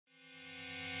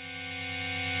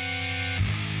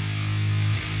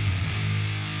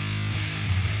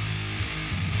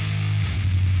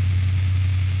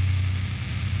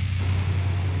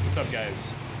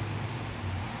guys,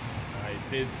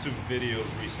 I did 2 videos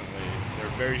recently. They're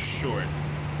very short,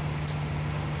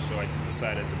 so I just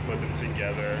decided to put them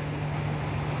together.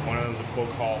 One of them is a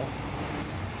book haul.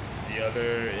 The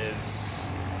other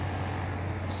is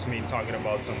just me talking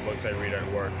about some books I read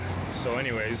at work. So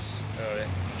anyways,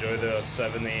 enjoy the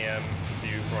 7 a.m.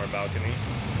 view from our balcony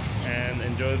and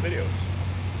enjoy the videos.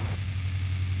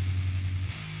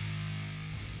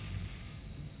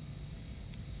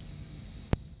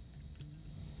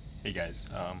 Hey guys,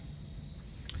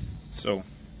 so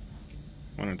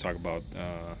I want to talk about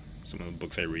some of the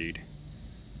books I read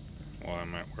while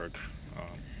I'm at work.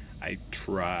 I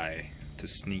try to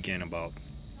sneak in about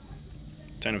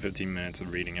 10 or 15 minutes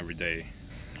of reading every day.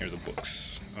 Here are the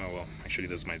books. Well, actually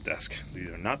this is my desk. These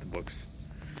are not the books.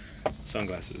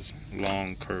 Sunglasses,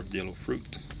 long curved yellow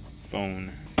fruit,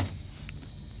 phone,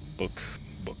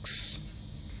 books.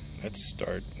 Let's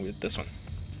start with this one.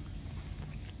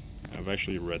 I've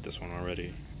actually read this one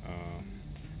already.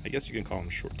 I guess you can call them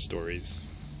short stories.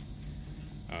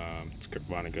 It's Kurt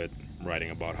Vonnegut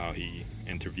writing about how he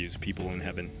interviews people in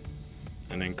heaven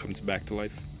and then comes back to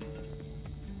life.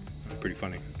 Pretty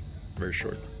funny. Very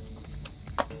short.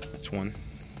 That's one.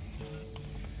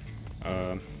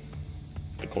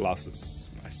 The Colossus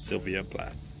by Sylvia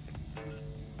Plath.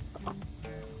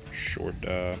 Short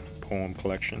poem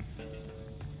collection.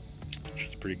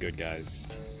 She's pretty good, guys.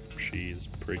 She is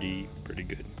pretty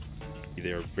good.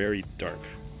 They are very dark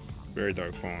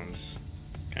poems,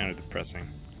 kind of depressing.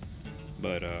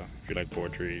 But if you like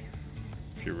poetry,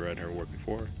 if you read her work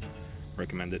before,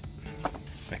 recommend it.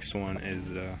 Next one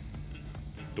is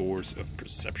Doors of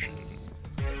Perception.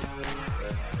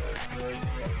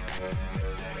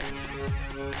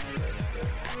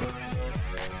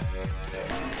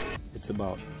 It's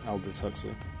about Aldous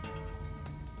Huxley,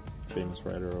 famous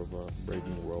writer of Brave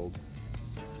New World.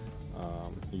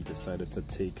 He decided to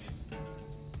take,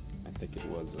 I think it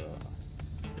was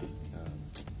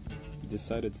he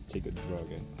decided to take a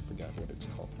drug. I forgot what it's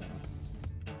called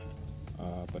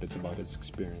now. But it's about his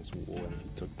experience when he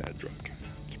took that drug.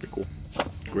 It's pretty cool.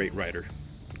 Great writer.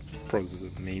 Prose is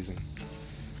amazing.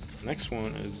 Next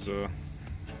one is The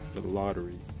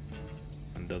Lottery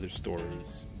and Other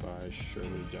Stories by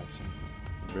Shirley Jackson.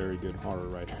 Very good horror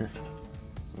writer.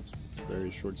 That's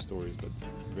very short stories, but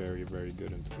very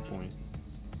good and to the point.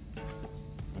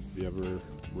 Have you ever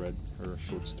read her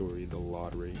short story, The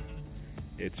Lottery?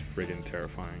 It's friggin'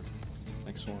 terrifying.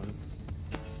 Next one,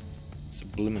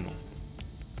 Subliminal: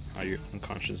 How Your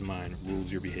Unconscious Mind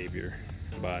Rules Your Behavior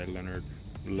by Leonard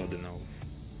Mlodinow.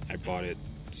 I bought it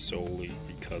solely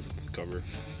because of the cover.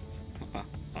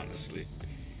 Honestly.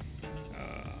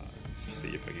 Let's see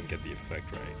if I can get the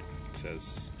effect right. It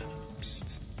says,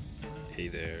 "Psst, hey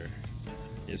there,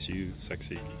 yes you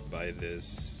sexy, buy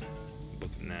this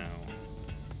book now,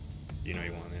 you know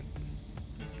you want it."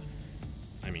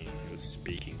 I mean, it was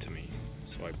speaking to me,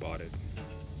 so I bought it.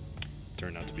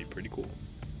 Turned out to be pretty cool.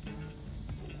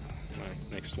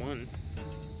 Next one,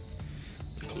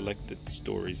 The Collected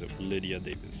Stories of Lidya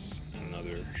Davis,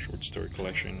 another short story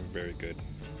collection. Very good.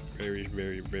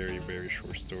 Very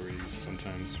short stories.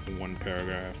 Sometimes one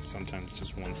paragraph, sometimes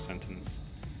just one sentence.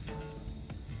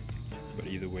 But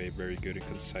either way, very good and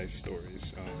concise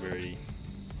stories. Very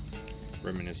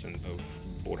reminiscent of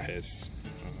Borges,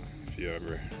 if you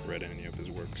ever read any of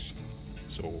his works.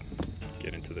 So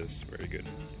get into this. Very good.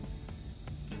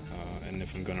 And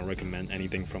if I'm gonna recommend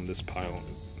anything from this pile,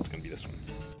 it's gonna be this one.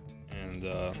 And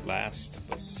last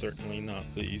but certainly not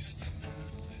least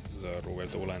is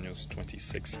Roberto Bolaños'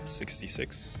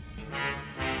 2666.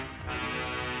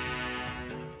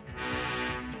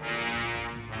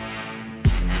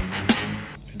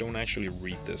 I don't actually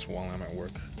read this while I'm at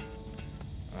work.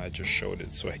 I just showed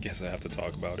it, so I guess I have to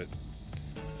talk about it.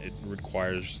 It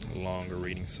requires a longer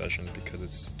reading session because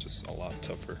it's just a lot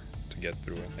tougher to get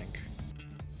through, I think.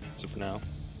 So for now,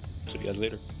 see you guys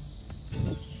later.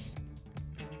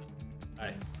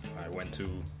 Hi, I went to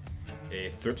a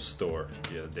thrift store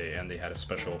the other day and they had a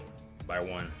special buy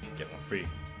one, get one free.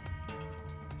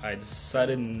 I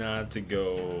decided not to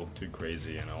go too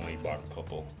crazy and I only bought a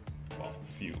couple. Well,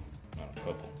 a few, not a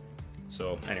couple.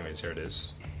 So anyways, here it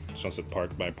is. Sunset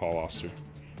Park by Paul Auster.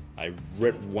 I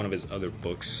read one of his other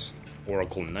books,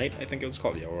 Oracle Night, I think it was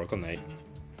called. Yeah, Oracle Night.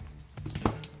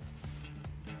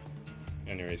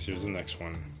 Anyways, here's the next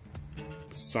one.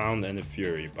 The Sound and the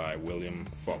Fury by William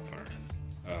Faulkner.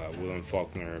 William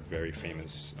Faulkner, very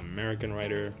famous American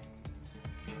writer.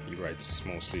 He writes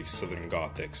mostly Southern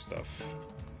Gothic stuff.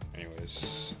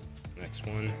 Anyways, next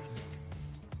one.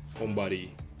 Homebody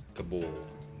Kabul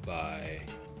by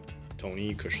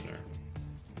Tony Kushner.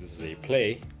 This is a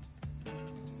play,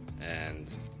 and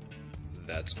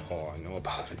that's all I know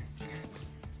about it.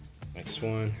 Next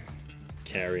one,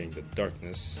 Carrying the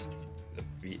Darkness,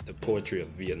 the Poetry of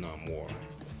Vietnam War.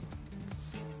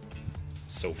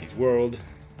 Sophie's World.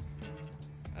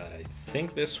 I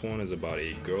think this one is about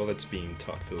a girl that's being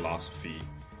taught philosophy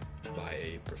by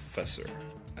a professor.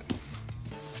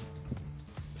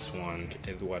 This one,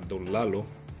 Eduardo Lalo.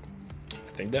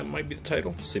 I think that might be the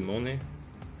title. Simone.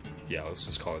 Yeah, let's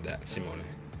just call it that, Simone.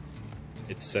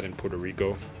 It's set in Puerto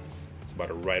Rico. It's about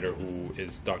a writer who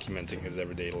is documenting his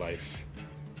everyday life,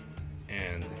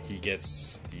 and he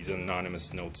gets these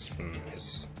anonymous notes from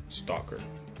his stalker.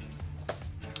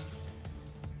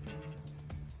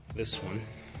 This one,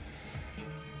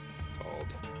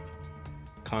 called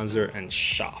Kanzer and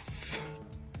Schaff,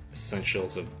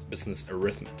 Essentials of Business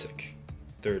Arithmetic,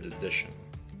 3rd edition.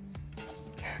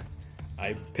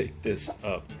 I picked this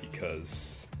up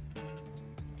because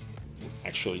I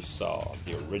actually saw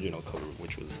the original cover,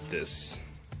 which was this.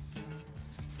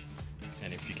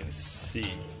 And if you can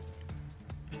see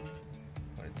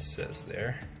what it says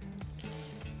there,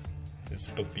 this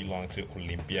book belonged to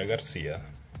Olympia Garcia.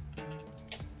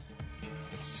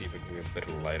 Let's see if we can get a bit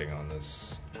of lighting on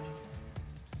this.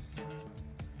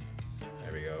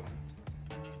 There we go.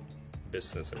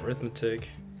 Business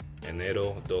Arithmetic,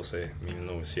 enero 12,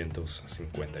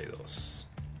 1952.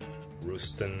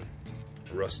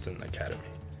 Ruston Academy.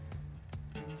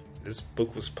 This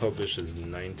book was published in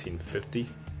 1950,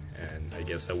 and I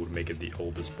guess that would make it the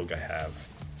oldest book I have.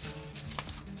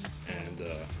 And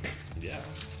yeah,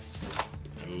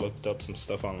 I looked up some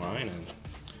stuff online, and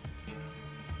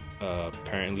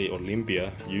apparently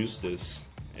Olympia used this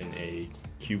in a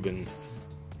Cuban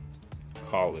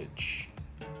college.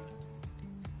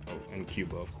 Oh, in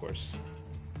Cuba, of course.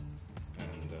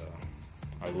 And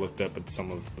I looked up at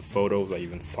some of the photos. I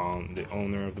even found the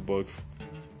owner of the book.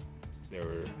 There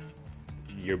were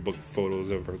yearbook photos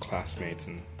of her classmates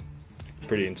and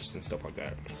pretty interesting stuff like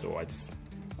that. So I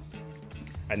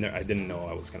didn't know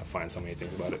I was gonna find so many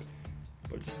things about it,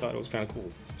 but just thought it was kind of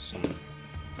cool. Some, as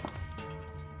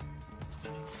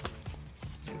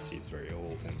you can see, it's very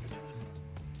old and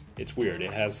it's weird.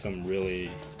 It has some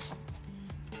really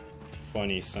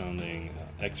funny sounding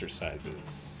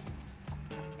exercises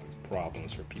and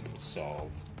problems for people to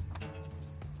solve.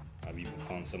 I've even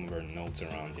found some of her notes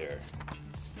around here,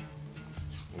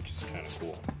 which is kind of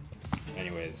cool.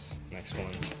 Anyways, next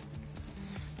one.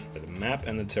 The Map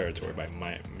and the Territory by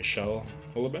Michel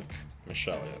Houellebecq.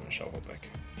 Michel Houellebecq.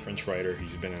 French writer.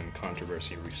 He's been in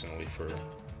controversy recently for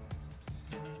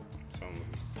some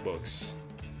of his books.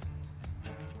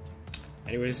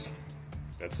 Anyways,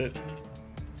 that's it.